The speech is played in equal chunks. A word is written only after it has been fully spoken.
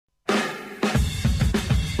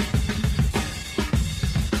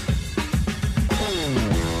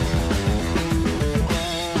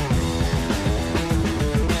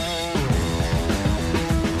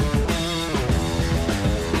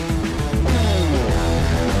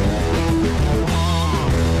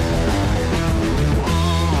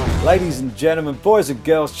Ladies and gentlemen, boys and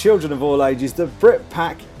girls, children of all ages, the Brit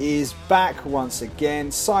Pack is back once again.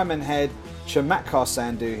 Simon Head, Chamatkar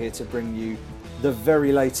Sandhu here to bring you the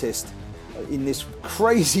very latest in this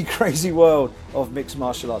crazy, crazy world of mixed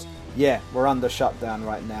martial arts. Yeah, we're under shutdown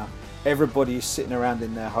right now. Everybody is sitting around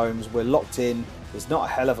in their homes. We're locked in. There's not a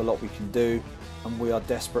hell of a lot we can do, and we are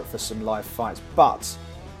desperate for some live fights. But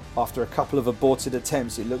after a couple of aborted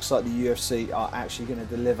attempts, it looks like the UFC are actually going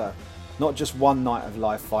to deliver not just one night of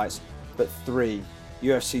live fights, but three.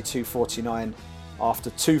 UFC 249,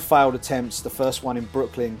 after two failed attempts, the first one in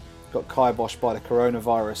Brooklyn got kiboshed by the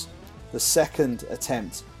coronavirus. The second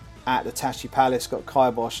attempt at the Tashi Palace got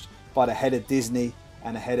kiboshed by the head of Disney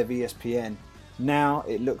and the head of ESPN. Now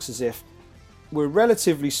it looks as if we're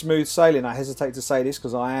relatively smooth sailing. I hesitate to say this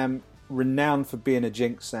because I am renowned for being a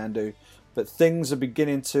jinx, Sandhu, but things are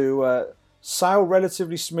beginning to sail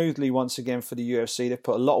relatively smoothly once again for the UFC. They've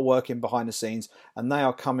put a lot of work in behind the scenes, and they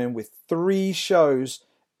are coming with 3 shows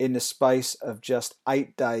in the space of just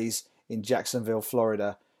 8 days in Jacksonville,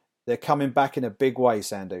 Florida. They're coming back in a big way,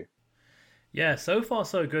 Sandhu. Yeah, so far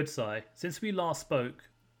so good, Si. Since we last spoke,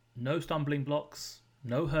 no stumbling blocks,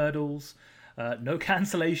 no hurdles, no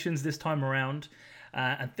cancellations this time around,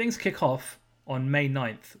 and things kick off on May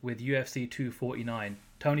 9th with UFC 249.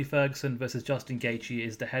 Tony Ferguson versus Justin Gaethje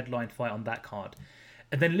is the headline fight on that card.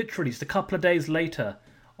 And then literally just a couple of days later,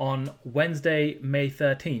 on Wednesday, May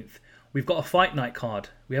 13th, we've got a fight night card.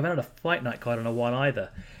 We haven't had a fight night card in a while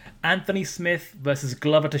either. Anthony Smith versus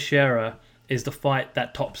Glover Teixeira is the fight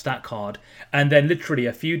that tops that card. And then literally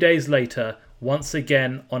a few days later, once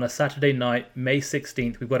again on a Saturday night, May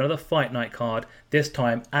 16th, we've got another fight night card. This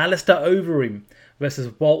time, Alistair Overeem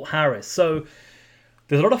versus Walt Harris. So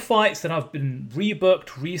there's a lot of fights that have been rebooked,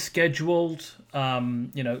 rescheduled.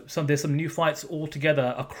 There's some new fights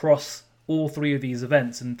altogether across all 3 of these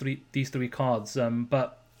events and these 3 cards.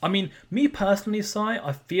 But I mean, me personally, Si,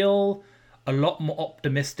 I feel a lot more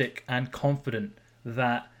optimistic and confident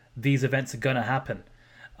that these events are going to happen.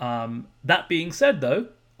 That being said, though,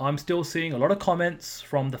 I'm still seeing a lot of comments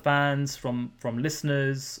from the fans, from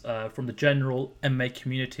listeners, from the general MMA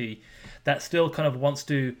community that still kind of wants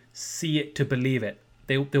to see it to believe it.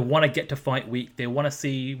 They want to get to fight week. They want to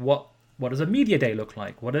see what does a media day look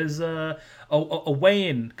like? What does a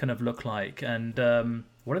weigh-in kind of look like? And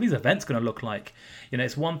what are these events going to look like?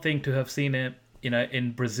 It's one thing to have seen it,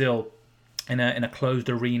 in Brazil, in a closed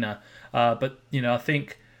arena, but I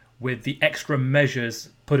think with the extra measures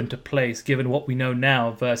put into place, given what we know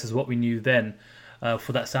now versus what we knew then,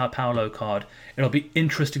 for that Sao Paulo card, it'll be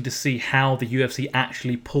interesting to see how the UFC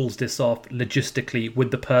actually pulls this off logistically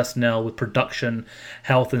with the personnel, with production,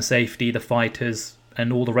 health and safety, the fighters,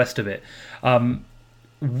 and all the rest of it. How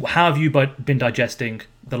have you been digesting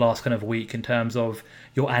the last kind of week in terms of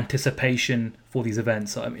your anticipation for these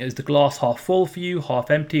events? I mean, is the glass half full for you,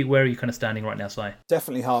 half empty? Where are you kind of standing right now, Si?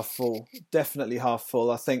 Definitely half full. Definitely half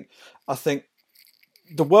full. I think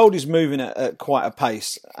the world is moving at quite a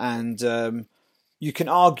pace, and you can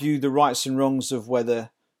argue the rights and wrongs of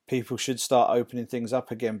whether people should start opening things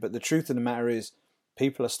up again. But the truth of the matter is,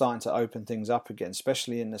 people are starting to open things up again,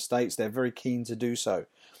 especially in the States. They're very keen to do so.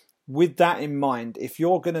 With that in mind, if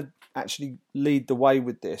you're going to actually lead the way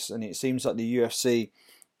with this, and it seems like the UFC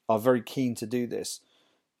are very keen to do this,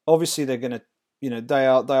 obviously they're going to, they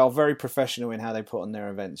are very professional in how they put on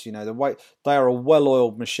their events. The way they are a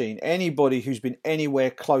well-oiled machine. Anybody who's been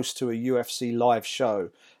anywhere close to a UFC live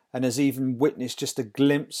show and has even witnessed just a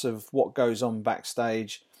glimpse of what goes on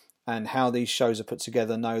backstage and how these shows are put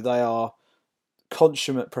together know they are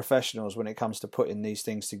consummate professionals when it comes to putting these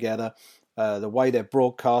things together. The way they're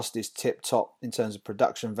broadcast is tip-top in terms of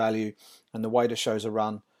production value, and the way the shows are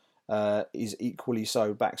run is equally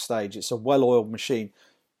so backstage. It's a well-oiled machine.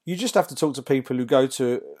 You just have to talk to people who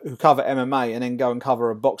cover MMA and then go and cover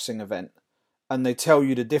a boxing event, and they tell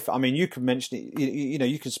you the difference. I mean, you can mention it.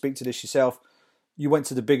 You can speak to this yourself. You went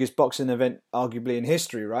to the biggest boxing event arguably in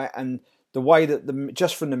history, right? And the way that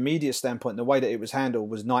just from the media standpoint, the way that it was handled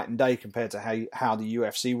was night and day compared to how the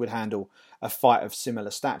UFC would handle a fight of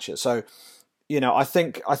similar stature. So, I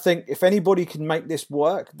think if anybody can make this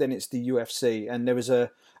work, then it's the UFC. And there was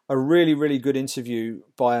a really, really good interview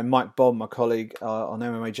by Mike Bob, my colleague on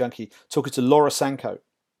MMA Junkie, talking to Laura Sanko.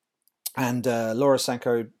 And Laura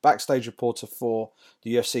Sanko, backstage reporter for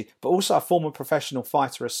the UFC, but also a former professional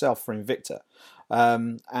fighter herself for Invicta.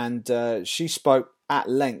 And she spoke at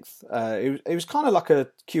length. It was kind of like a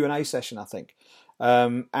Q&A session, I think.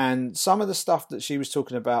 And some of the stuff that she was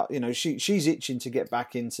talking about, she's itching to get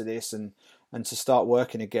back into this and to start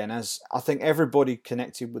working again, as I think everybody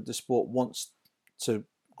connected with the sport wants to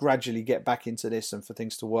gradually get back into this and for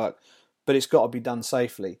things to work. But it's got to be done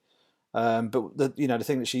safely. But the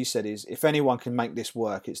thing that she said is, if anyone can make this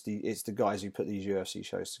work, it's the guys who put these UFC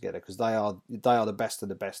shows together, because they are the best of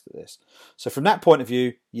the best at this. So from that point of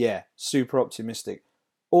view, yeah, super optimistic.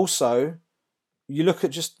 Also, you look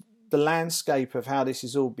at just the landscape of how this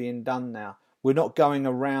is all being done now. We're not going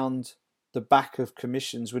around the back of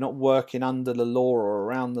commissions. We're not working under the law or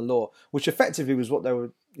around the law, which effectively was what they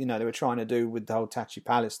were trying to do with the whole Tachi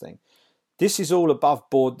Palace thing. This is all above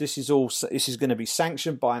board. This is going to be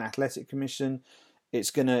sanctioned by an athletic commission.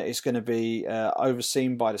 It's going to be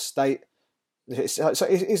overseen by the state.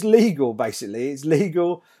 It's legal, basically. It's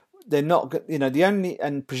legal. They're not,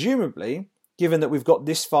 and presumably, given that we've got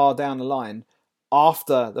this far down the line,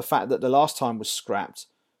 after the fact that the last time was scrapped,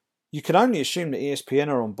 you can only assume that ESPN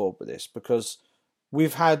are on board with this, because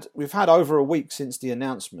we've had over a week since the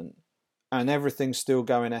announcement, and everything's still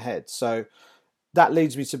going ahead. So that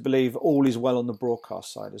leads me to believe all is well on the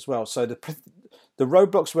broadcast side as well. So the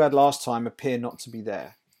roadblocks we had last time appear not to be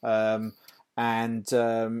there, and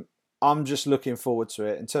I'm just looking forward to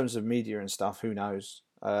it. In terms of media and stuff, who knows?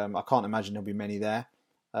 I can't imagine there'll be many there,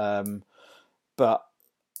 but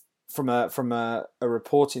from a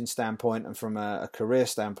reporting standpoint and from a career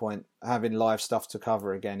standpoint, having live stuff to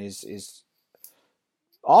cover again is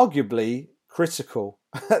arguably critical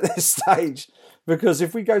at this stage, because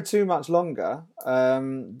if we go too much longer,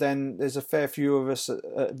 then there's a fair few of us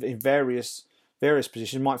in various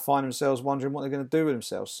positions might find themselves wondering what they're going to do with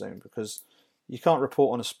themselves soon, because you can't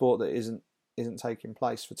report on a sport that isn't taking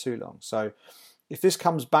place for too long. So if this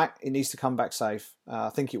comes back, it needs to come back safe. I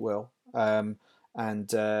think it will. And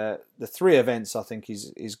the 3 events, I think,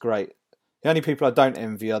 is great. The only people I don't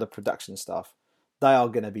envy are the production staff. They are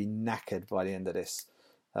going to be knackered by the end of this.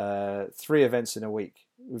 3 events in a week.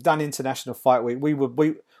 We've done International Fight Week. We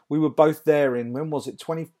were both there in, when was it,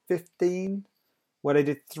 2015, where they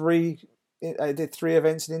did 3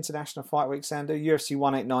 events in International Fight Week. Sander, UFC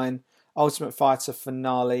 189, Ultimate Fighter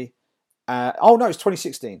finale. It's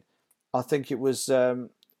 2016. I think it was 3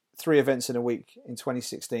 events in a week in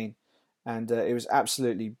 2016. And it was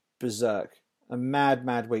absolutely berserk. A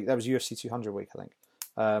mad week. That was UFC 200 week, I think.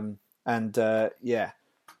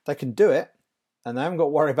 They can do it. And they haven't got to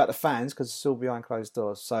worry about the fans, because it's all behind closed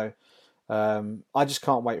doors. So I just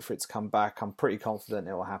can't wait for it to come back. I'm pretty confident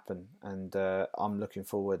it will happen. And I'm looking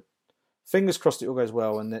forward. Fingers crossed it all goes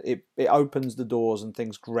well, and that it opens the doors and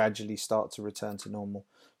things gradually start to return to normal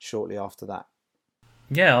shortly after that.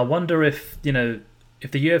 Yeah, I wonder if the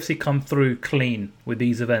UFC come through clean with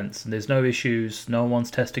these events and there's no issues, no one's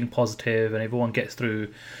testing positive, and everyone gets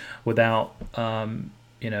through without,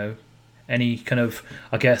 any kind of,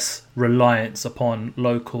 I guess, reliance upon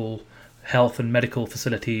local health and medical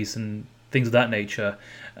facilities and things of that nature,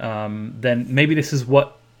 then maybe this is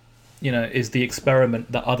what, is the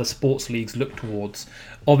experiment that other sports leagues look towards.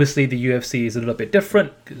 Obviously, the UFC is a little bit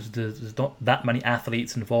different because there's not that many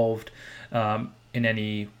athletes involved at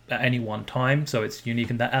any one time, so it's unique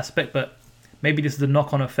in that aspect. But maybe this is the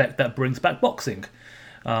knock-on effect that brings back boxing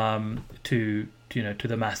to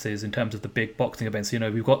the masses in terms of the big boxing events.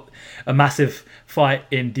 We've got a massive fight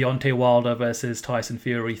in Deontay Wilder versus Tyson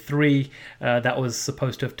Fury 3 that was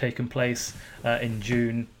supposed to have taken place in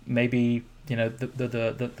June. Maybe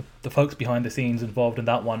the folks behind the scenes involved in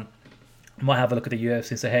that one might have a look at the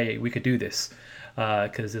UFC and say, hey, we could do this,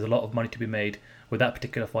 because there's a lot of money to be made with that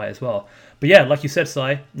particular fight as well. But yeah, like you said,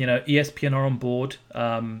 Si, ESPN are on board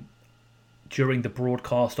during the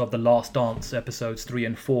broadcast of The Last Dance episodes 3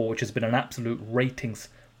 and 4, which has been an absolute ratings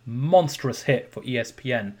monstrous hit for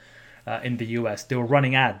ESPN in the US. They were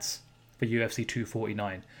running ads for UFC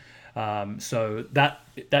 249. So that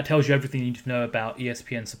tells you everything you need to know about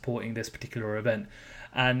ESPN supporting this particular event.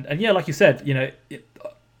 And yeah, like you said,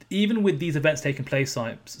 even with these events taking place,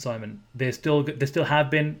 Simon, there still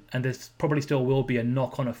have been, and there's probably still will be, a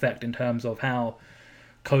knock-on effect in terms of how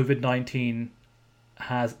COVID-19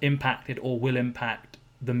 has impacted or will impact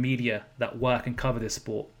the media that work and cover this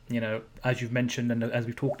sport. As you've mentioned and as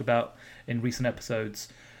we've talked about in recent episodes,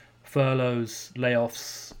 furloughs,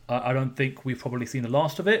 layoffs, I don't think we've probably seen the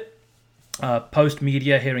last of it. Post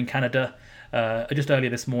Media here in Canada, just earlier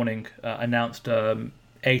this morning, announced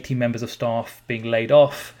 80 members of staff being laid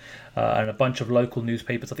off, and a bunch of local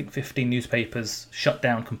newspapers, I think 15 newspapers, shut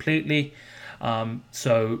down completely.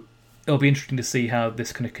 So it'll be interesting to see how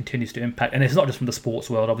this kind of continues to impact. And it's not just from the sports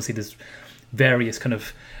world. Obviously, there's various kind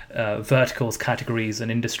of verticals, categories,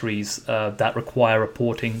 and industries that require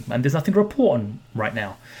reporting, and there's nothing to report on right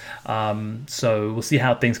now. So we'll see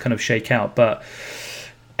how things kind of shake out. But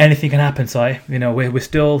anything can happen, Si. We're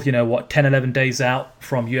still, 10, 11 days out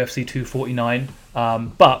from UFC 249.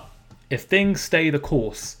 But if things stay the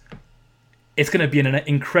course, it's going to be an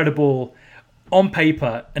incredible, on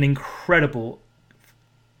paper, an incredible,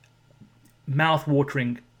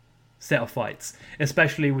 mouth-watering set of fights,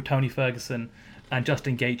 especially with Tony Ferguson and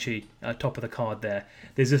Justin Gaethje at top of the card there.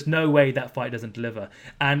 There's just no way that fight doesn't deliver.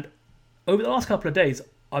 And over the last couple of days,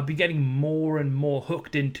 I've been getting more and more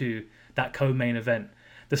hooked into that co-main event.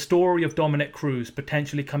 The story of Dominic Cruz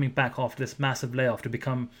potentially coming back after this massive layoff to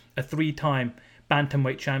become a 3-time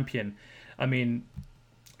bantamweight champion. I mean,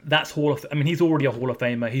 he's already a Hall of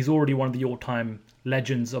Famer. He's already one of the all-time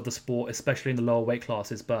legends of the sport, especially in the lower weight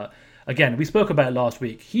classes. But again, we spoke about it last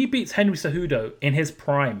week. He beats Henry Cejudo in his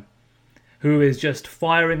prime, who is just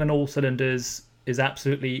firing on all cylinders, is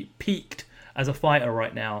absolutely peaked as a fighter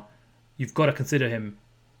right now. You've got to consider him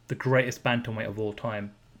the greatest bantamweight of all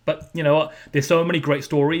time. But you know what? There's so many great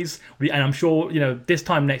stories, and I'm sure this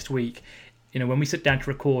time next week, when we sit down to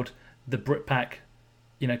record the BritPack,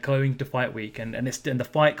 going to fight week, and the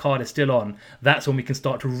fight card is still on. That's when we can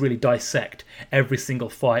start to really dissect every single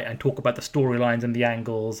fight and talk about the storylines and the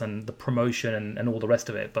angles and the promotion and all the rest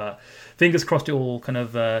of it. But fingers crossed, it all kind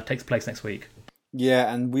of takes place next week.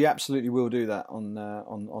 Yeah, and we absolutely will do that on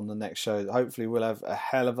the next show. Hopefully, we'll have a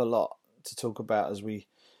hell of a lot to talk about as we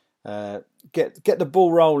get the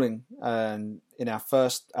ball rolling in our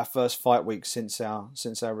first fight week since our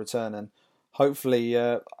return, and hopefully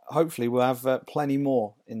we'll have plenty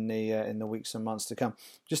more in the weeks and months to come.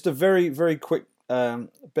 Just a very, very quick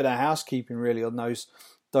bit of housekeeping really on those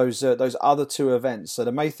other two events. So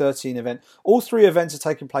the May 13 event, all three events are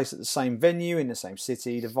taking place at the same venue in the same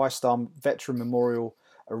city, the ViStar Veteran Memorial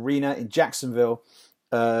Arena in Jacksonville.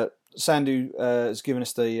 Sandu has given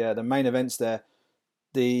us the main events there.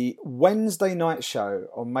 The Wednesday night show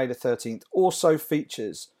on May the 13th also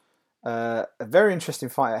features a very interesting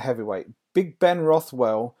fight at heavyweight. Big Ben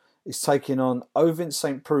Rothwell is taking on Ovin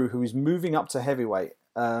St. Preux, who is moving up to heavyweight.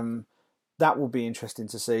 That will be interesting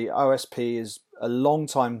to see. OSP is a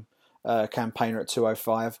long-time campaigner at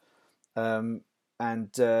 205 and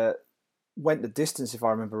went the distance, if I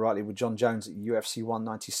remember rightly, with John Jones at UFC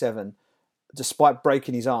 197, despite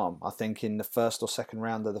breaking his arm, I think, in the first or second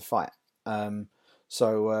round of the fight.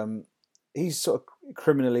 So he's sort of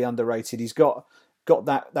criminally underrated. He's got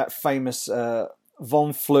that famous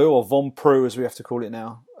Von Flue, or Von Preux as we have to call it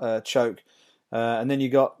now, choke. And then you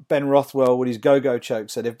got Ben Rothwell with his go-go choke.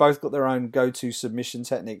 So they've both got their own go-to submission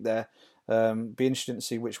technique there. Be interesting to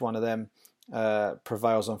see which one of them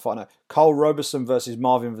prevails on Fight Night. Cole Roberson versus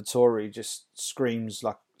Marvin Vettori just screams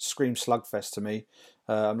slugfest to me.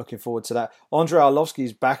 I'm looking forward to that. Andrei Arlovsky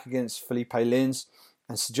is back against Felipe Lins,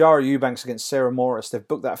 and Sajara Eubanks against Sarah Morris. They've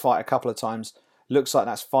booked that fight a couple of times. Looks like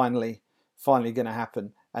that's finally going to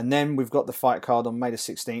happen. And then we've got the fight card on May the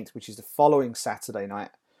 16th, which is the following Saturday night.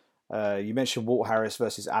 You mentioned Walt Harris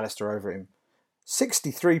versus Alistair Overeem.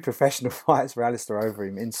 63 professional fights for Alistair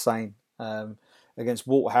Overeem. Insane. Against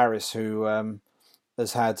Walt Harris, who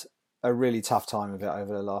has had a really tough time of it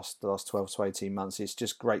over the last 12 to 18 months. It's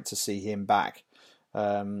just great to see him back.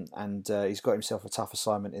 And he's got himself a tough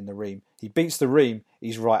assignment in the Ream. He beats the Ream,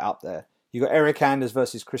 he's right up there. You've got Eric Anders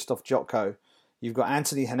versus Christoph Jotko. You've got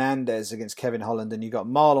Anthony Hernandez against Kevin Holland, and you've got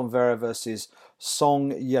Marlon Vera versus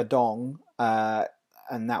Song Yadong,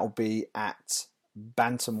 and that will be at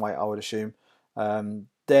bantamweight, I would assume.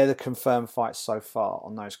 They're the confirmed fights so far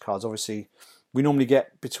on those cards. Obviously, we normally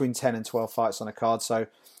get between 10 and 12 fights on a card, so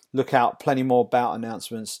look out. Plenty more bout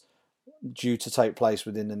announcements due to take place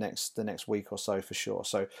within the next week or so for sure.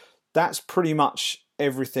 So that's pretty much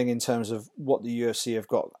everything in terms of what the UFC have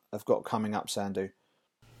got coming up, Sandu.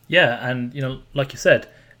 Yeah, and like you said,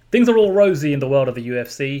 things are all rosy in the world of the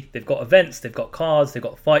UFC. They've got events, they've got cards, they've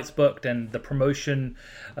got fights booked, and the promotion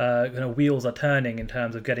wheels are turning in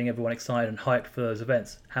terms of getting everyone excited and hyped for those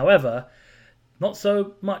events. However, not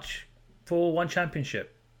so much for One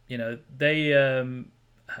Championship. They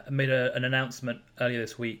made an announcement earlier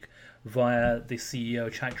this week via the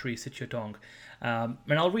CEO Chatri Sityodtong,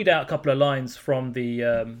 and I'll read out a couple of lines from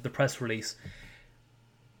the press release.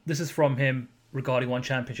 This is from him regarding One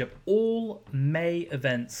Championship. All May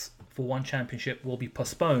events for One Championship will be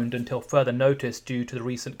postponed until further notice due to the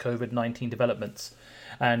recent COVID-19 developments.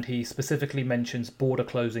 And he specifically mentions border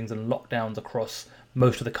closings and lockdowns across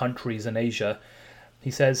most of the countries in Asia. He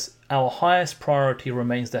says, "Our highest priority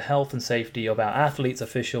remains the health and safety of our athletes,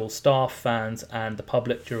 officials, staff, fans, and the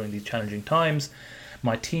public during these challenging times.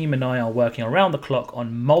 My team and I are working around the clock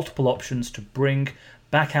on multiple options to bring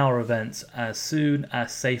back our events as soon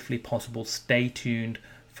as safely possible. Stay tuned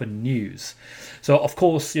for news." So, of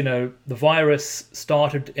course, the virus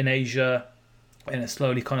started in Asia and it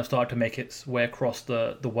slowly kind of started to make its way across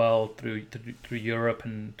the world through Europe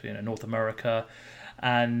and North America.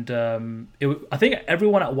 And I think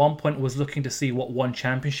everyone at one point was looking to see what One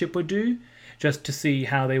Championship would do, just to see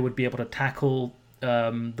how they would be able to tackle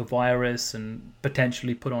the virus and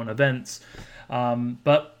potentially put on events.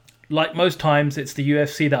 But like most times, it's the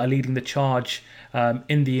UFC that are leading the charge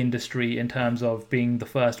in the industry in terms of being the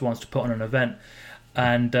first ones to put on an event.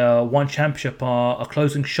 And One Championship are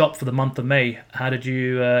closing shop for the month of May. How did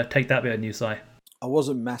you take that bit of news, Si? I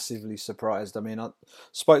wasn't massively surprised. I mean, I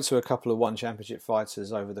spoke to a couple of One Championship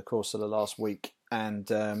fighters over the course of the last week, and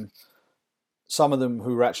some of them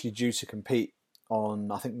who were actually due to compete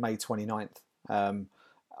on, I think, May 29th,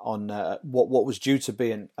 on what was due to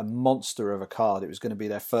be a monster of a card. It was going to be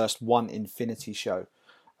their first One Infinity show,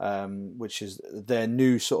 which is their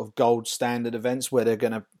new sort of gold standard events where they're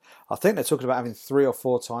going to, I think they're talking about having 3 or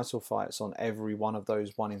 4 title fights on every one of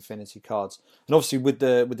those One Infinity cards. And obviously with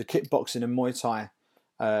the kickboxing and Muay Thai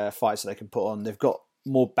fights that they can put on, they've got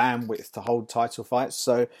more bandwidth to hold title fights,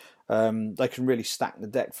 so they can really stack the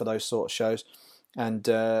deck for those sort of shows. And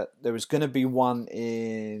there was going to be one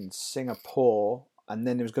in Singapore, and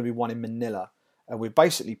then there was going to be one in Manila. And we've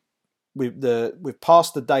passed the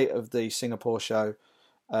date of the Singapore show.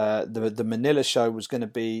 The Manila show was going to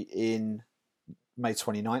be in May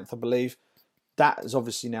 29th, I believe. That has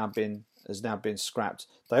obviously now been scrapped.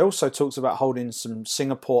 They also talked about holding some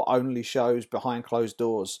Singapore only shows behind closed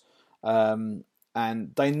doors, and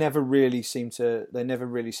they never really seem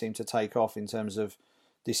to take off in terms of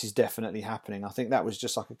this is definitely happening. I think that was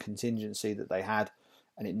just like a contingency that they had,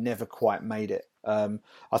 and it never quite made it.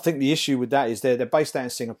 I think the issue with that is they're based out in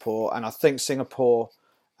Singapore, and I think Singapore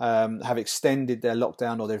have extended their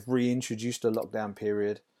lockdown, or they've reintroduced a lockdown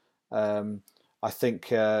period. I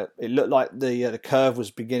think it looked like the curve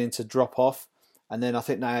was beginning to drop off, and then I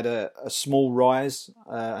think they had a small rise,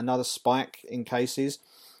 another spike in cases.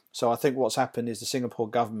 So I think what's happened is the Singapore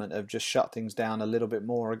government have just shut things down a little bit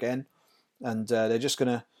more again, and they're just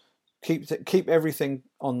going to keep everything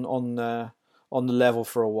on the level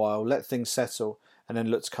for a while, let things settle, and then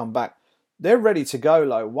look to come back. They're ready to go.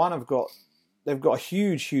 They've got a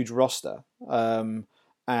huge roster.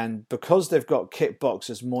 And because they've got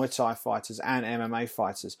kickboxers, Muay Thai fighters, and MMA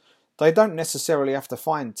fighters, they don't necessarily have to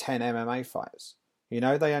find 10 MMA fighters. They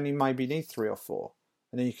only maybe need 3 or 4.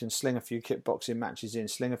 And then you can sling a few kickboxing matches in,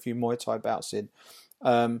 sling a few Muay Thai bouts in.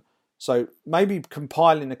 So maybe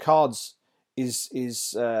compiling the cards is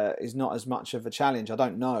not as much of a challenge. I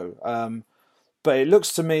don't know. But it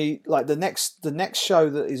looks to me like the next show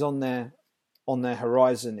that is on their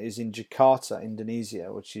horizon is in Jakarta,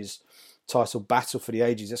 Indonesia, which is titled Battle for the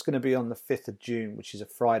Ages. It's going to be on the 5th of June, which is a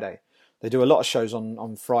Friday. They do a lot of shows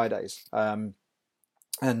on Fridays. And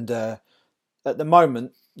at the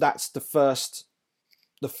moment, that's the first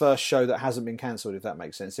show that hasn't been cancelled, if that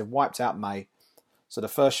makes sense. They've wiped out May. So the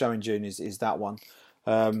first show in June is that one.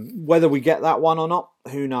 Whether we get that one or not,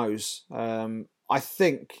 who knows? I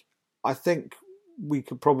think we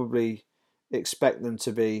could probably expect them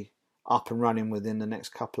to be up and running within the next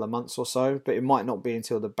couple of months or so, but it might not be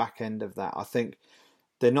until the back end of that. I think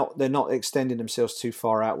they're not extending themselves too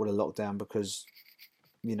far out with a lockdown because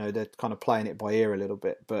they're kind of playing it by ear a little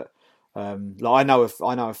bit. But I know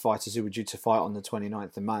of fighters who were due to fight on the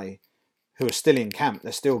 29th of May who are still in camp.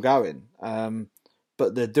 They're still going,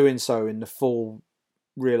 but they're doing so in the full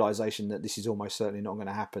realization that this is almost certainly not going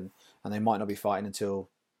to happen, and they might not be fighting until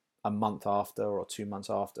a month after or 2 months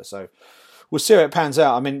after. So we'll see how it pans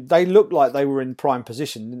out. I mean, they looked like they were in prime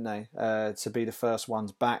position, didn't they, to be the first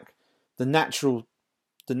ones back. The natural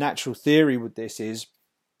theory with this is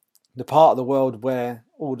the part of the world where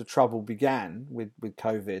all the trouble began with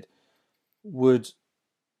COVID would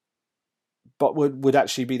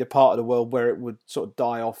actually be the part of the world where it would sort of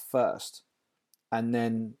die off first, and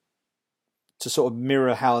then to sort of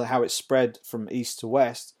mirror how it spread from east to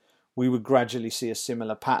west, we would gradually see a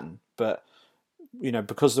similar pattern. But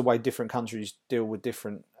because of the way different countries deal with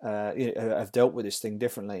have dealt with this thing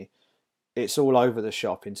differently, it's all over the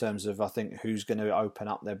shop in terms of, I think, who's going to open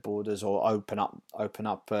up their borders or open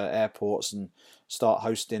up airports and start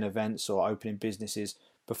hosting events or opening businesses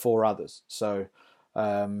before others. So,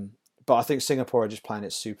 but I think Singapore are just playing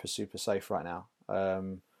it super, super safe right now.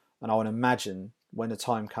 And I would imagine when the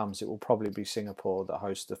time comes, it will probably be Singapore that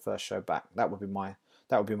hosts the first show back. That would be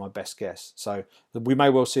my best guess. So we may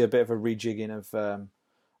well see a bit of a rejigging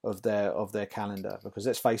of their calendar, because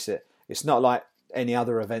let's face it, it's not like any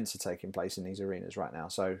other events are taking place in these arenas right now.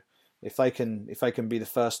 So if they can be the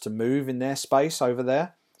first to move in their space over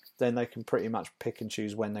there, then they can pretty much pick and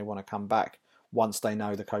choose when they want to come back once they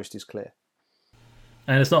know the coast is clear.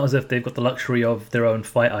 And it's not as if they've got the luxury of their own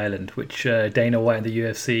fight island, which Dana White and the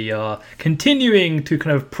UFC are continuing to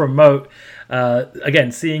kind of promote.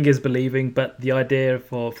 Again, seeing is believing, but the idea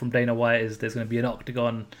from Dana White is there's going to be an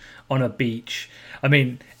octagon on a beach. I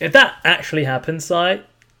mean, if that actually happens,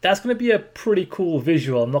 that's going to be a pretty cool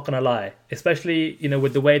visual. I'm not going to lie, especially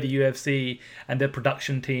with the way the UFC and their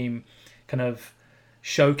production team kind of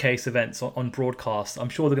showcase events on broadcast. I'm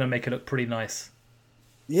sure they're going to make it look pretty nice.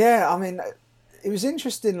 Yeah, I mean, it was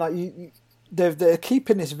interesting. Like they're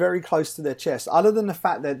keeping this very close to their chest. Other than the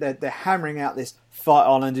fact that they're hammering out this Fight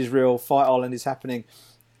Island is real, Fight Island is happening,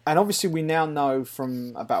 and obviously we now know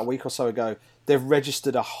from about a week or so ago they've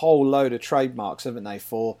registered a whole load of trademarks, haven't they,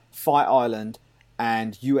 for Fight Island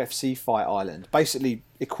and UFC Fight Island, basically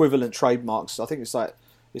equivalent trademarks. I think it's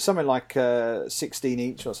something like 16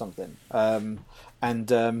 each or something.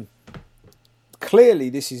 And clearly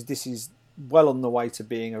this is well on the way to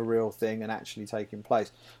being a real thing and actually taking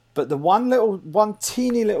place. But the one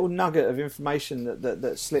teeny little nugget of information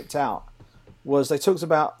that slipped out was they talked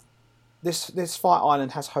about this Fight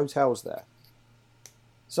Island has hotels there.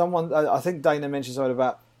 Someone, I think Dana mentioned something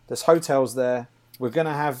about there's hotels there. We're going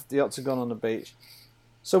to have the octagon on the beach.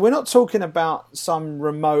 So we're not talking about some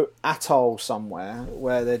remote atoll somewhere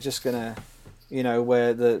where they're just going to,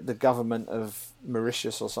 where the government of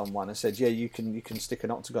Mauritius or someone has said, yeah, you can stick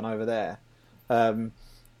an octagon over there. I'm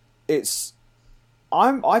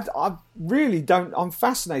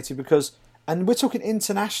fascinated because, and we're talking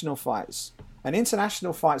international fights, and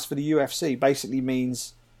international fights for the UFC basically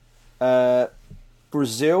means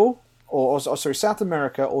Brazil or South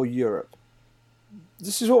America or Europe.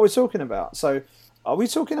 This is what we're talking about. So are we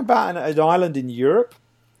talking about an island in Europe?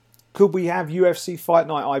 Could we have UFC Fight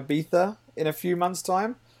Night Ibiza in a few months'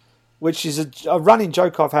 time? Which is a running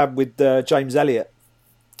joke I've had with James Elliott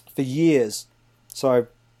for years. So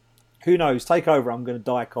who knows? Take over. I'm going to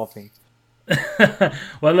die coughing.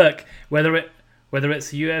 Well, look, whether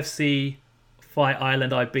it's UFC Fight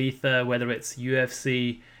Island Ibiza, whether it's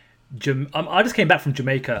UFC, I just came back from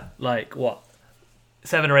Jamaica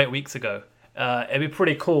 7 or 8 weeks ago. It'd be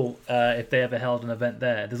pretty cool if they ever held an event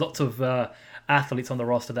there. There's lots of athletes on the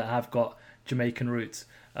roster that have got Jamaican roots.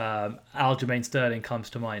 Aljamain Sterling comes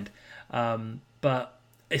to mind, but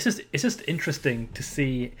it's just interesting to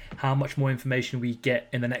see how much more information we get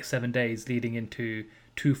in the next 7 days leading into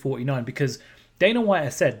 249, because Dana White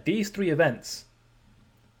has said these 3 events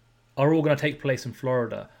are all going to take place in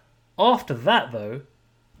Florida. After that, though,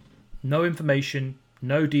 no information,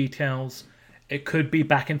 no details. It could be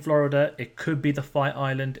back in Florida. It could be the Fight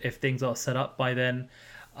Island if things are set up by then.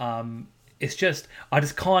 It's just, I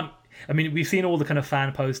just can't. I mean, we've seen all the kind of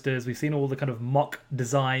fan posters. We've seen all the kind of mock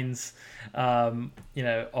designs,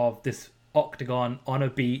 of this octagon on a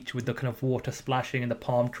beach with the kind of water splashing and the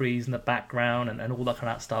palm trees in the background and all that kind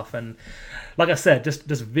of stuff. And like I said, just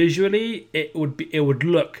visually, it would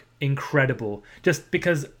look incredible. Just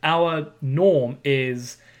because our norm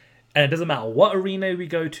is, and it doesn't matter what arena we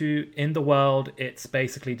go to in the world, it's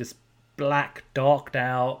basically just black, darked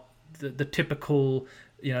out, the typical,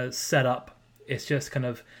 setup. It's just kind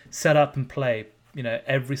of set up and play.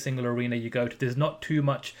 Every single arena you go to, there's not too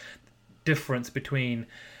much difference between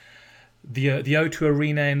the O2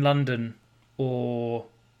 Arena in London or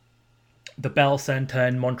the Bell Centre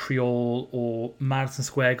in Montreal or Madison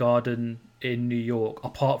Square Garden in New York,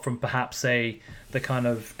 apart from perhaps, say, the kind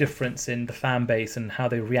of difference in the fan base and how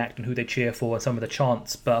they react and who they cheer for and some of the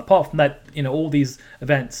chants. But apart from that, all these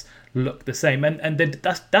events look the same, and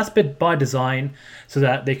that's been by design so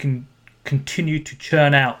that they can continue to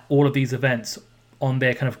churn out all of these events on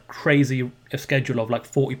their kind of crazy schedule of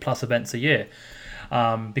 40 plus events a year.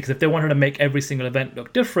 Because if they wanted to make every single event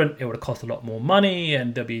look different, it would have cost a lot more money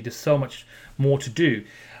and there'd be just so much more to do.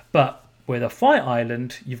 But with a Fight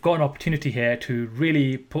Island, you've got an opportunity here to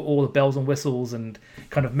really put all the bells and whistles and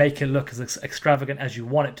kind of make it look as extravagant as you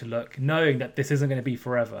want it to look, knowing that this isn't going to be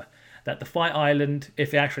forever. That the Fight Island,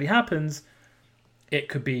 if it actually happens, it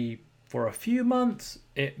could be for a few months,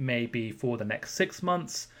 it may be for the next 6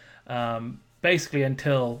 months, basically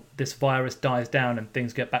until this virus dies down and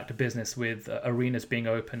things get back to business with arenas being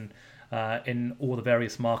open in all the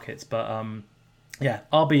various markets. But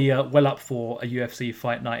I'll be well up for a UFC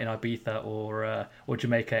Fight Night in Ibiza or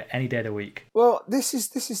Jamaica any day of the week. Well, this is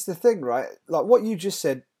the thing, right? Like what you just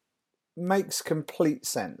said makes complete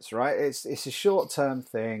sense, right? It's a short-term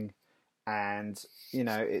thing, and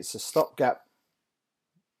it's a stopgap.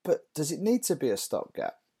 But does it need to be a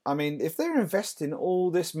stopgap? I mean, if they're investing all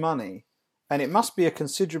this money, and it must be a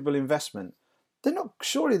considerable investment,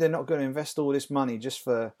 surely they're not going to invest all this money just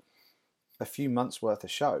for a few months worth of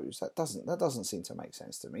shows. That doesn't seem to make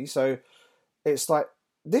sense to me. So it's like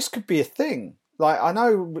this could be a thing. Like I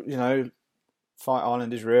know, Fight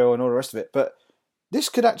Island is real and all the rest of it, but this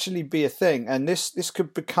could actually be a thing, and this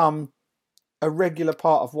could become a regular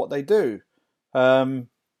part of what they do. I'm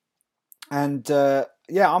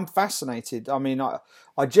fascinated. I mean,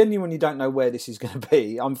 I genuinely don't know where this is going to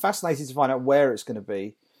be. I'm fascinated to find out where it's going to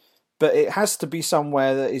be, but it has to be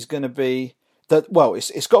somewhere that is going to be that. Well,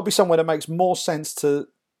 it's got to be somewhere that makes more sense to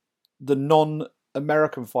the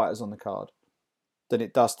non-American fighters on the card than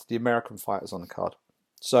it does to the American fighters on the card.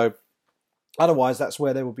 So, otherwise, that's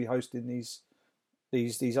where they will be hosting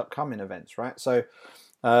these upcoming events, right? So,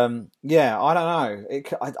 I don't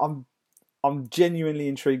know. I'm genuinely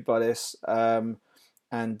intrigued by this, and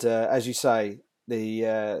as you say,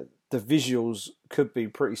 the visuals could be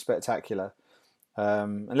pretty spectacular,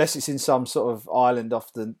 unless it's in some sort of island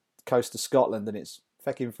off the coast of Scotland and it's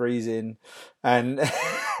fucking freezing, and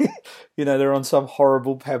they're on some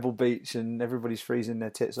horrible pebble beach and everybody's freezing their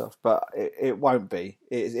tits off. But it won't be.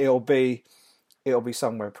 It'll be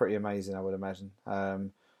somewhere pretty amazing, I would imagine.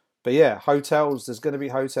 But yeah, hotels, there's going to be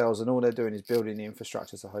hotels, and all they're doing is building the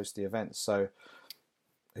infrastructure to host the events. So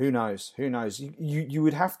who knows? You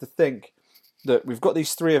would have to think that we've got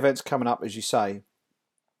these 3 events coming up, as you say,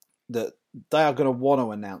 that they are going to want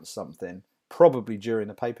to announce something probably during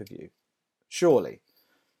the pay-per-view. Surely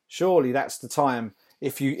that's the time.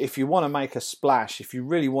 If you want to make a splash, if you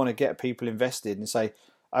really want to get people invested and say,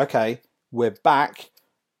 okay, we're back,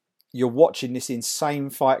 you're watching this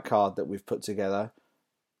insane fight card that we've put together.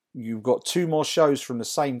 You've got 2 more shows from the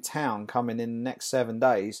same town coming in the next 7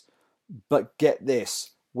 days. But get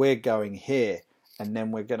this, we're going here. And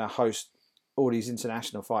then we're going to host all these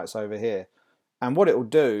international fights over here. And what it will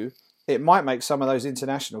do, it might make some of those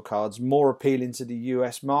international cards more appealing to the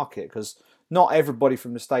US market. Because not everybody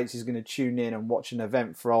from the States is going to tune in and watch an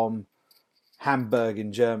event from Hamburg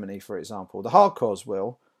in Germany, for example. The hardcores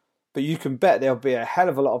will. But you can bet there'll be a hell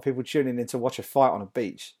of a lot of people tuning in to watch a fight on a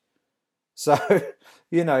beach. So,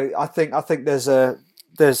 I think there's a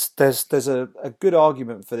good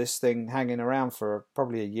argument for this thing hanging around for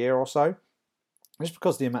probably a year or so, just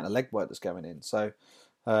because of the amount of legwork that's going in. So,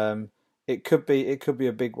 it could be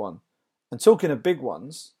a big one. And talking of big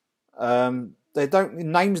ones,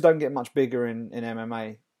 names don't get much bigger in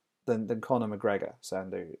MMA than Conor McGregor,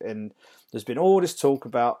 Sandu. And there's been all this talk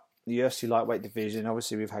about the UFC lightweight division.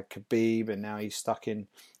 Obviously, we've had Khabib, and now he's stuck in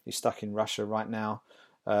Russia right now.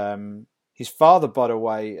 His father, by the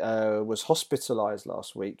way, was hospitalised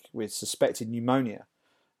last week with suspected pneumonia,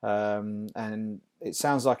 and it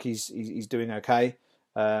sounds like he's doing okay.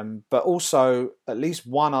 But also, at least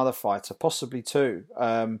one other fighter, possibly 2,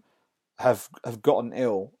 have gotten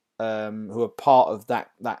ill, who are part of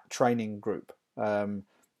that training group in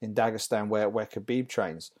Dagestan where Khabib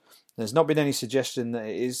trains. There's not been any suggestion that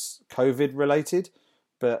it is COVID related,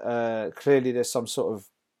 but clearly there's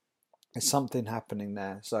something happening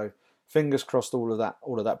there. So fingers crossed all of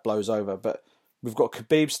that blows over. But we've got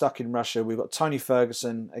Khabib stuck in Russia. We've got Tony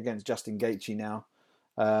Ferguson against Justin Gaethje now.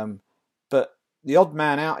 But the odd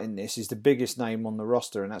man out in this is the biggest name on the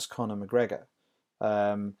roster, and that's Conor McGregor.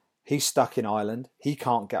 He's stuck in Ireland. He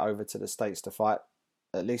can't get over to the States to fight,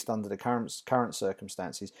 at least under the current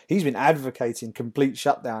circumstances. He's been advocating complete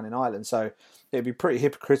shutdown in Ireland, so it'd be pretty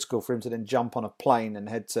hypocritical for him to then jump on a plane and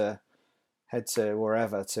head to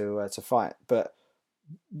wherever to fight. But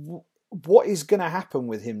what is going to happen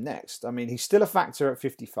with him next? I mean, he's still a factor at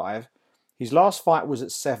 55. His last fight was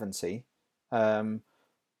at 70.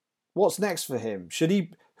 What's next for him?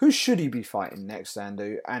 Who should he be fighting next,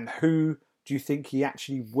 Sandu? And who do you think he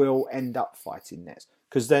actually will end up fighting next?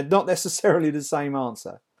 Because they're not necessarily the same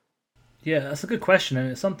answer. Yeah, that's a good question,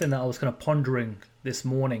 and it's something that I was kind of pondering this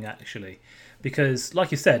morning, actually. Because,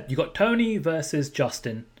 like you said, you got Tony versus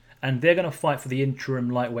Justin, and they're going to fight for the interim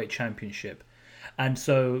lightweight championship. And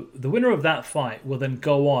so the winner of that fight will then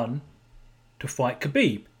go on to fight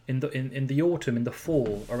Khabib in the autumn, in the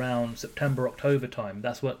fall, around September, October time.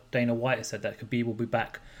 That's what Dana White has said, that Khabib will be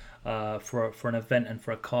back for an event and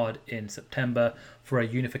for a card in September for a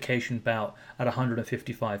unification bout at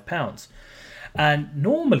 155 pounds. And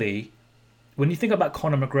normally, when you think about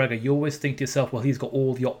Conor McGregor, you always think to yourself, well, he's got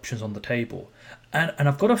all the options on the table. And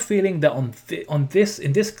I've got a feeling that in this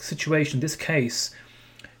situation, this case,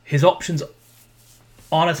 his options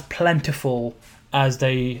aren't as plentiful as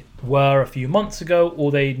they were a few months ago,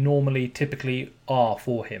 or they typically are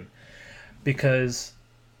for him. Because,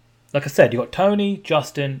 like I said, you've got Tony,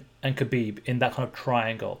 Justin, and Khabib in that kind of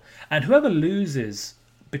triangle. And whoever loses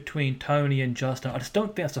between Tony and Justin, I just don't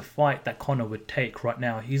think that's a fight that Conor would take right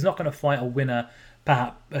now. He's not going to fight a winner,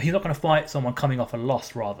 perhaps. He's not going to fight someone coming off a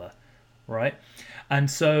loss, rather. Right? And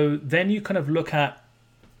so then you kind of look at,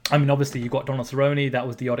 I mean, obviously you've got Donald Cerrone, that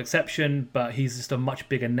was the odd exception, but he's just a much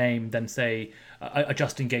bigger name than, say, a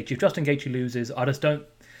Justin Gaethje. If Justin Gaethje loses, I just don't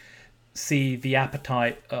see the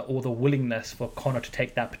appetite or the willingness for Conor to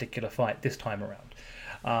take that particular fight this time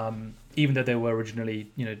around. Even though they were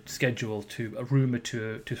originally, scheduled rumored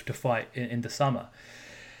to fight in the summer.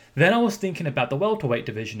 Then I was thinking about the welterweight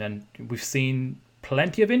division, and we've seen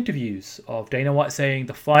plenty of interviews of Dana White saying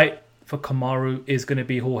the fight for Kamaru is going to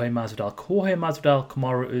be Jorge Masvidal. Jorge Masvidal,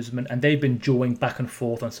 Kamaru Usman, and they've been jawing back and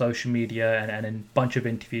forth on social media and in a bunch of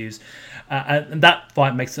interviews. And that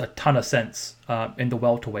fight makes a ton of sense in the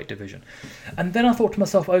welterweight division. And then I thought to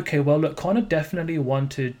myself, okay, well, look, Conor definitely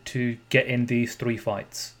wanted to get in these 3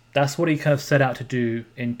 fights. That's what he kind of set out to do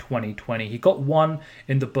in 2020. He got one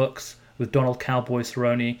in the books with Donald Cowboy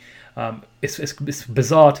Cerrone. It's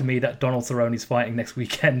bizarre to me that Donald Cerrone's fighting next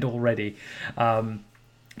weekend already.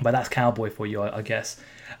 But that's Cowboy for you, I guess.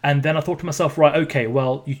 And then I thought to myself, right, okay,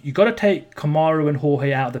 well, you got to take Kamaru and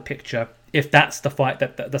Jorge out of the picture if that's the fight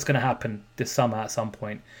that's going to happen this summer at some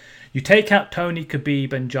point. You take out Tony,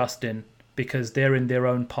 Khabib, and Justin because they're in their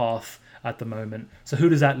own path at the moment. So who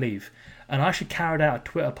does that leave? And I actually carried out a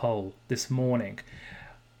Twitter poll this morning.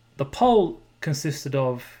 The poll consisted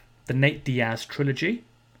of the Nate Diaz trilogy,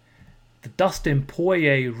 the Dustin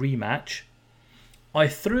Poirier rematch. I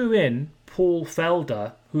threw in Paul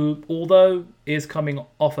Felder, who, although is coming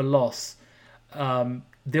off a loss,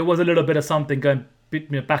 there was a little bit of something going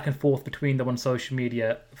back and forth between them on social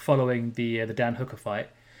media following the Dan Hooker fight.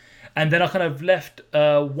 And then I kind of left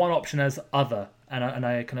one option as other, and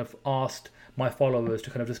I kind of asked my followers to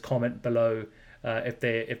kind of just comment below if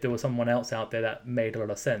there was someone else out there that made a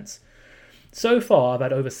lot of sense. So far, I've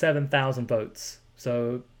had over 7,000 votes,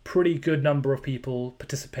 so pretty good number of people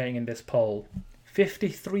participating in this poll.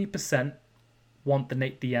 53% want the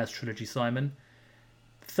Nate Diaz trilogy, Simon.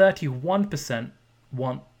 31%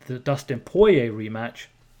 want the Dustin Poirier rematch.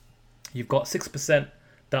 You've got 6%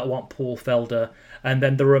 that want Paul Felder, and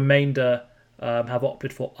then the remainder have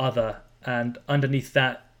opted for other. And underneath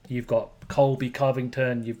that, you've got Colby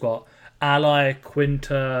Covington, you've got Ally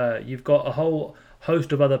Quinter, you've got a whole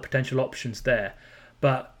host of other potential options there.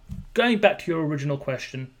 But going back to your original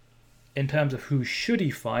question, in terms of who should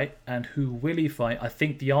he fight and who will he fight, I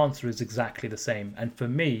think the answer is exactly the same. And for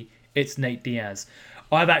me, it's Nate Diaz.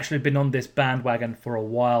 I've actually been on this bandwagon for a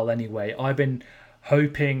while anyway. I've been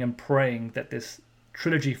hoping and praying that this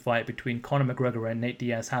trilogy fight between Conor McGregor and Nate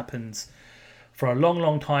Diaz happens for a long,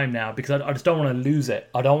 long time now, because I just don't want to lose it.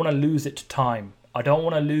 I don't want to lose it to time. I don't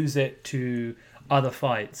want to lose it to other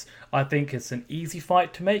fights. I think it's an easy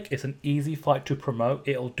fight to make. It's an easy fight to promote.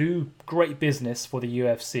 It'll do great business for the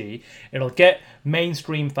UFC. It'll get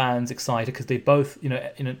mainstream fans excited because they both,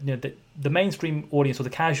 the mainstream audience or the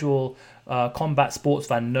casual combat sports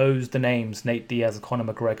fan knows the names Nate Diaz and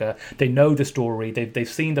Conor McGregor. They know the story. They've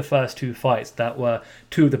seen the first 2 fights that were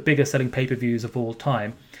 2 of the biggest selling pay-per-views of all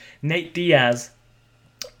time. Nate Diaz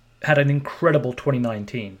had an incredible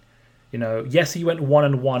 2019. Yes, he went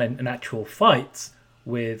 1-1 in actual fights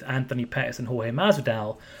with Anthony Pettis and Jorge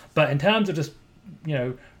Masvidal, but in terms of just,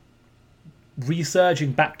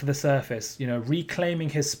 resurging back to the surface, reclaiming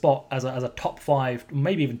his spot as a top 5,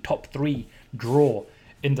 maybe even top 3 draw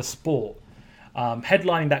in the sport,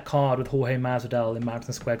 headlining that card with Jorge Masvidal in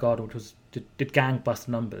Madison Square Garden, which did gangbuster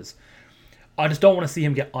numbers. I just don't want to see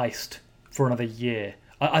him get iced for another year.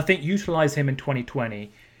 I think utilize him in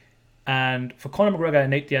 2020. And for Conor McGregor and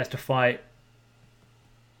Nate Diaz to fight,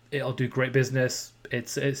 it'll do great business.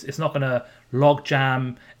 It's not going to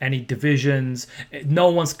logjam any divisions. No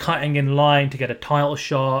one's cutting in line to get a title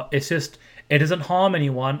shot. It's just, it doesn't harm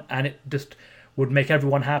anyone, and it just would make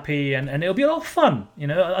everyone happy, and it'll be a lot of fun.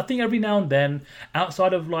 I think every now and then,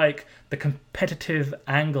 outside of like the competitive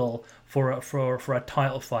angle for a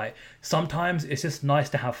title fight, sometimes it's just nice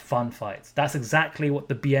to have fun fights. That's exactly what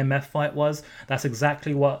the BMF fight was. That's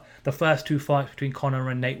exactly what the first 2 fights between Conor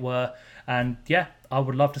and Nate were. And yeah, I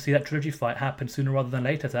would love to see that trilogy fight happen sooner rather than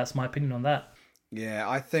later. So that's my opinion on that. Yeah,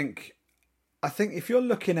 I think if you're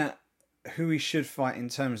looking at who he should fight in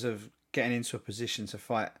terms of getting into a position to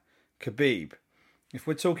fight Khabib, if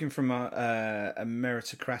we're talking from a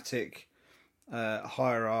meritocratic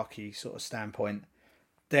hierarchy sort of standpoint,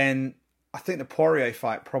 then I think the Poirier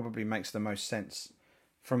fight probably makes the most sense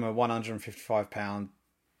from a 155-pound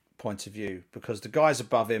point of view, because the guys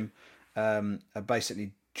above him are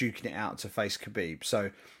basically duking it out to face Khabib.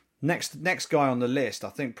 So next guy on the list, I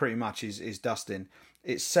think pretty much is Dustin.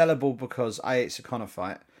 It's sellable because A, it's a Conor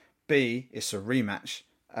fight, B, it's a rematch,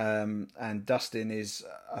 and Dustin is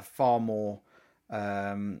a far more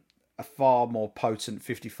a far more potent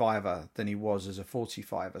 55er than he was as a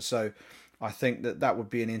 45er. So I think that would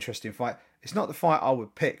be an interesting fight. It's not the fight I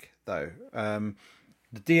would pick, though.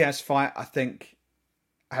 The Diaz fight, I think,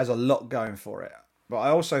 has a lot going for it. But I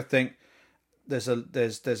also think there's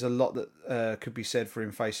a lot that could be said for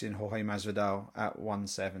him facing Jorge Masvidal at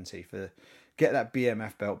 170 for get that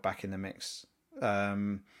BMF belt back in the mix. I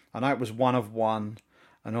know it was 1 of 1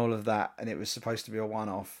 and all of that, and it was supposed to be a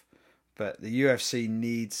one-off, but the UFC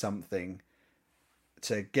needs something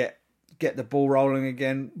to get the ball rolling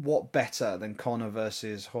again. What better than Conor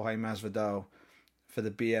versus Jorge Masvidal for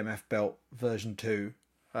the BMF belt version 2?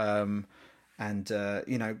 Maybe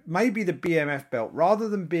the BMF belt, rather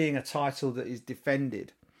than being a title that is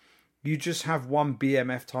defended, you just have one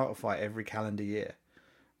BMF title fight every calendar year.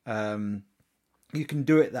 You can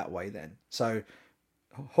do it that way then. So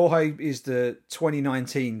Jorge is the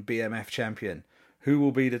 2019 BMF champion. Who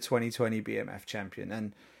will be the 2020 BMF champion?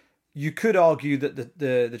 And you could argue that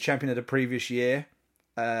the champion of the previous year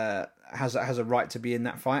has a right to be in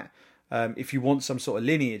that fight if you want some sort of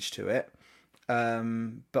lineage to it.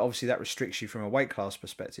 But obviously that restricts you from a weight class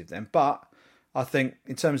perspective then. But I think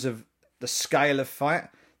in terms of the scale of fight,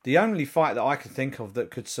 the only fight that I can think of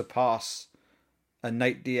that could surpass a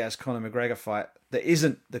Nate Diaz Conor McGregor fight that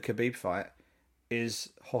isn't the Khabib fight is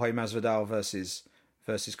Jorge Masvidal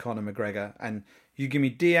versus Conor McGregor. And you give me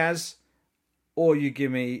Diaz or you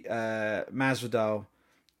give me Masvidal,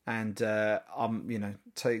 and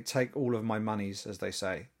take all of my monies, as they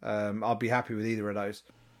say. I'll be happy with either of those.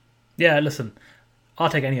 Yeah, listen, I'll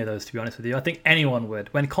take any of those, to be honest with you. I think anyone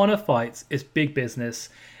would. When Conor fights, it's big business.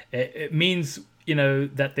 It means,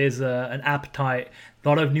 that there's an appetite, a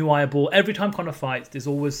lot of new eyeball. Every time Conor fights, there's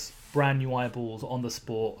always brand new eyeballs on the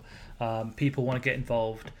sport. People want to get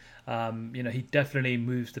involved. He definitely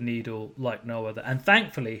moves the needle like no other. And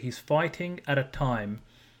thankfully, he's fighting at a time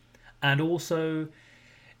and also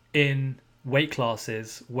in weight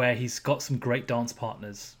classes where he's got some great dance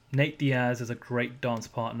partners. Nate Diaz is a great dance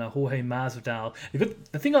partner. Jorge Masvidal.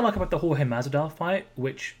 The thing I like about the Jorge Masvidal fight,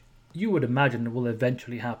 which you would imagine will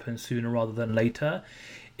eventually happen sooner rather than later,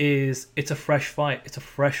 is it's a fresh fight. It's a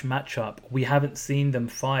fresh matchup. We haven't seen them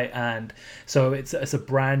fight, and so it's a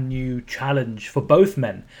brand new challenge for both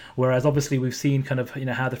men. Whereas obviously we've seen kind of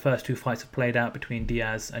how the first two fights have played out between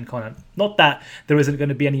Diaz and Conor. Not that there isn't going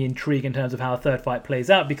to be any intrigue in terms of how a third fight plays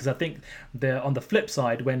out, because I think on the flip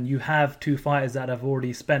side, when you have two fighters that have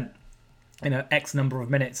already spent X number of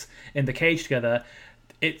minutes in the cage together,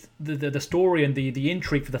 it's the story and the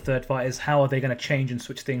intrigue for the third fight is how are they going to change and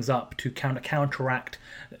switch things up to counteract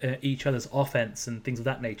each other's offense and things of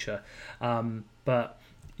that nature. But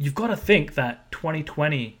you've got to think that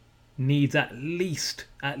 2020 needs at least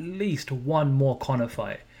one more Conor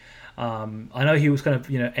fight. I know he was kind of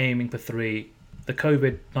aiming for 3. The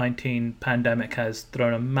COVID-19 pandemic has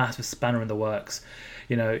thrown a massive spanner in the works.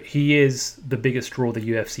 He is the biggest draw the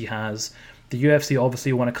UFC has. The UFC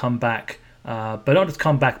obviously want to come back. But not just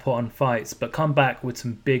come back put on fights, but come back with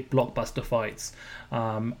some big blockbuster fights.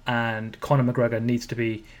 And Conor McGregor needs to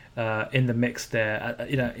be in the mix there,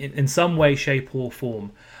 in some way, shape, or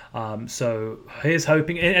form. So here's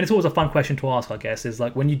hoping, and it's always a fun question to ask, I guess, is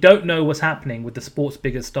like when you don't know what's happening with the sport's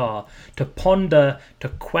biggest star, to ponder, to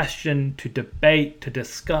question, to debate, to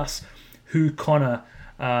discuss who Conor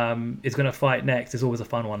is going to fight next is always a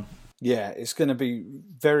fun one. Yeah, it's going to be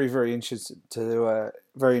very, very interesting to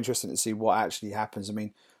see what actually happens. I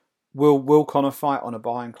mean, will Conor fight on a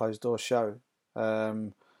behind closed door show,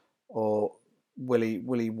 or will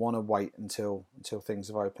he want to wait until things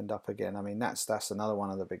have opened up again? I mean, that's another one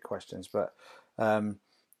of the big questions. But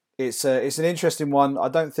it's an interesting one. I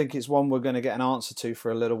don't think it's one we're going to get an answer to for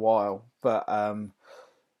a little while. But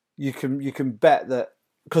you can bet that.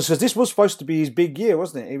 Because this was supposed to be his big year,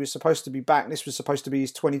 wasn't it? He was supposed to be back. This was supposed to be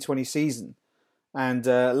his 2020 season. And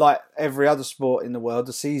like every other sport in the world,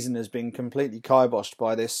 the season has been completely kiboshed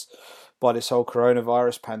by this whole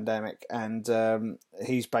coronavirus pandemic. And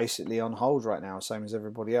he's basically on hold right now, same as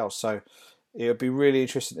everybody else. So it would be really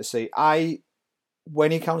interesting to see, A,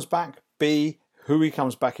 when he comes back, B, who he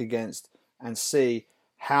comes back against, and C,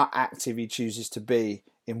 how active he chooses to be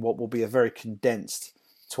in what will be a very condensed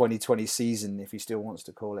 2020 season, if he still wants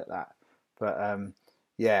to call it that. But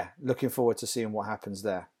looking forward to seeing what happens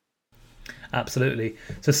there. Absolutely.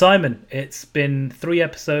 So Simon, it's been 3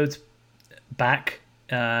 episodes back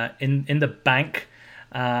in the bank,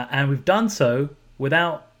 and we've done so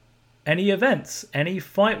without any events, any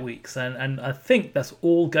fight weeks, and I think that's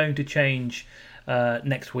all going to change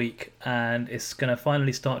next week, and it's going to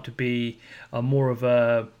finally start to be more of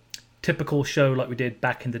a typical show like we did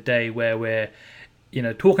back in the day, where we're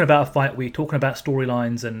talking about a fight week, talking about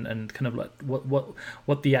storylines and kind of like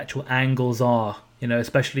what the actual angles are,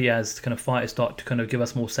 especially as kind of fighters start to kind of give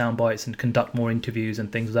us more sound bites and conduct more interviews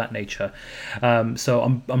and things of that nature.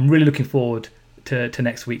 So I'm really looking forward to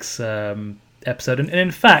next week's episode. And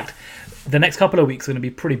in fact, the next couple of weeks are going to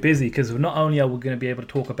be pretty busy, because not only are we going to be able to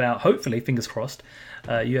talk about, hopefully, fingers crossed,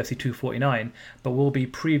 UFC 249, but we'll be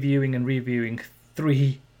previewing and reviewing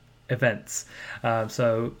 3 events.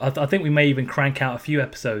 So I think we may even crank out a few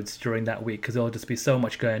episodes during that week, because there'll just be so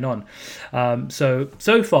much going on. So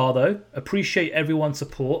far though, appreciate everyone's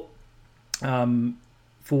support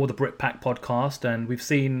for the BritPack podcast, and we've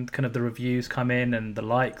seen kind of the reviews come in and the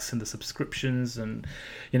likes and the subscriptions, and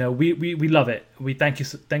we love it. We thank you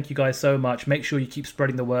guys so much. Make sure you keep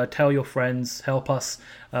spreading the word, tell your friends, help us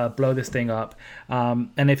blow this thing up.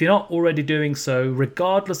 And if you're not already doing so,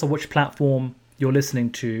 regardless of which platform you're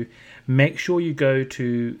listening to, make sure you go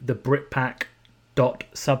to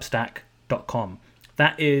thebritpack.substack.com.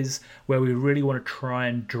 That is where we really want to try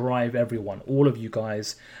and drive everyone, all of you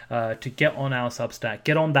guys, to get on our Substack,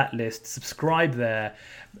 get on that list, subscribe there.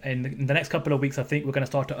 In the next couple of weeks, I think we're going to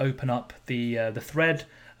start to open up the thread,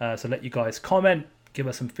 so let you guys comment, give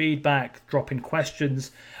us some feedback, drop in questions,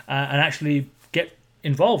 and actually get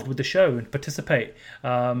involved with the show and participate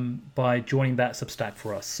by joining that Substack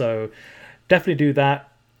for us. So definitely do that.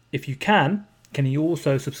 If you can you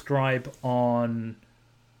also subscribe on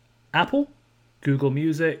Apple, Google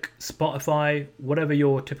Music, Spotify, whatever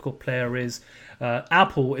your typical player is?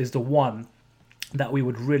 Apple is the one that we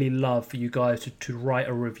would really love for you guys to write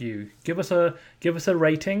a review. Give us a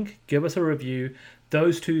rating, give us a review.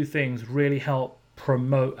 Those 2 things really help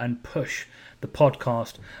promote and push the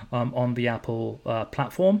podcast on the Apple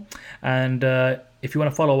platform. And if you want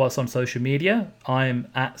to follow us on social media, I'm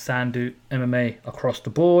at Sandu MMA across the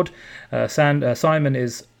board. Simon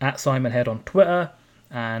is at Simon Head on Twitter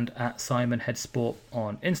and at Simon Head Sport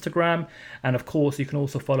on Instagram. And of course, you can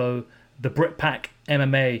also follow the BritPack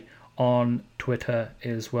MMA on Twitter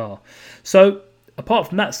as well. So apart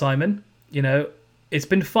from that, Simon, it's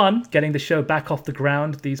been fun getting the show back off the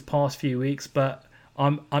ground these past few weeks, but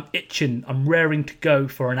I'm itching. I'm raring to go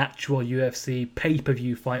for an actual UFC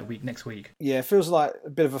pay-per-view fight week next week. Yeah, it feels like a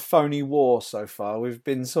bit of a phony war so far. We've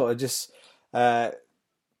been sort of just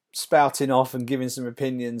spouting off and giving some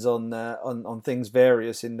opinions on things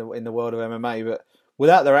various in the world of MMA, but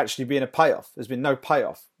without there actually being a payoff. There's been no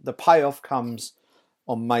payoff. The payoff comes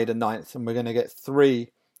on May the 9th, and we're going to get 3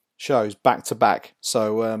 shows back to back.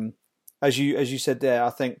 So as you said there, I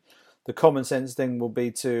think the common sense thing will be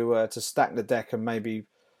to stack the deck and maybe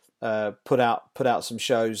put out some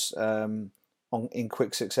shows in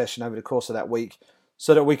quick succession over the course of that week,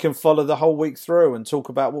 so that we can follow the whole week through and talk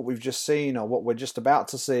about what we've just seen or what we're just about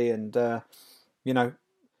to see, and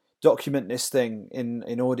document this thing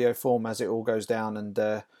in audio form as it all goes down.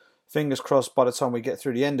 And fingers crossed, by the time we get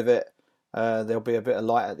through the end of it, there'll be a bit of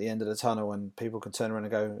light at the end of the tunnel, and people can turn around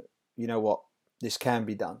and go, you know what, this can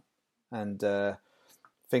be done. And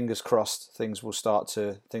fingers crossed, things will start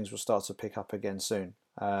to pick up again soon.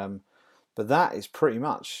 But that is pretty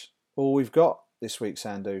much all we've got this week,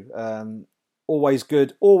 Sandu. Always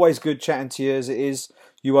good chatting to you, as it is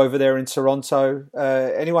you over there in Toronto.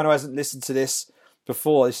 Anyone who hasn't listened to this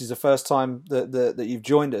before, this is the first time that you've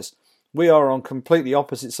joined us. We are on completely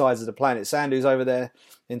opposite sides of the planet. Sandu's over there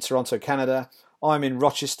in Toronto, Canada. I'm in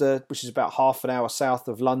Rochester, which is about half an hour south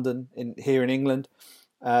of London, here in England.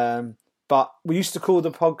 But we used to call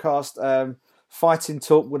the podcast Fighting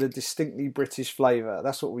Talk with a Distinctly British flavour.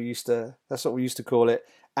 That's what we used to call it,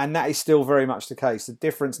 and that is still very much the case. The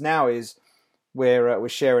difference now is we're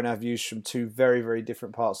sharing our views from 2 very, very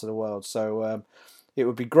different parts of the world. So it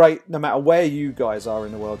would be great, no matter where you guys are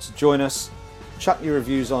in the world, to join us. Chuck your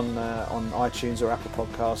reviews on iTunes or Apple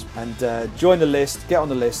Podcasts, and join the list. Get on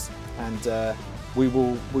the list, and we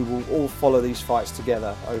will all follow these fights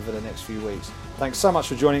together over the next few weeks. Thanks so much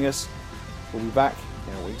for joining us. We'll be back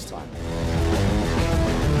in a week's time.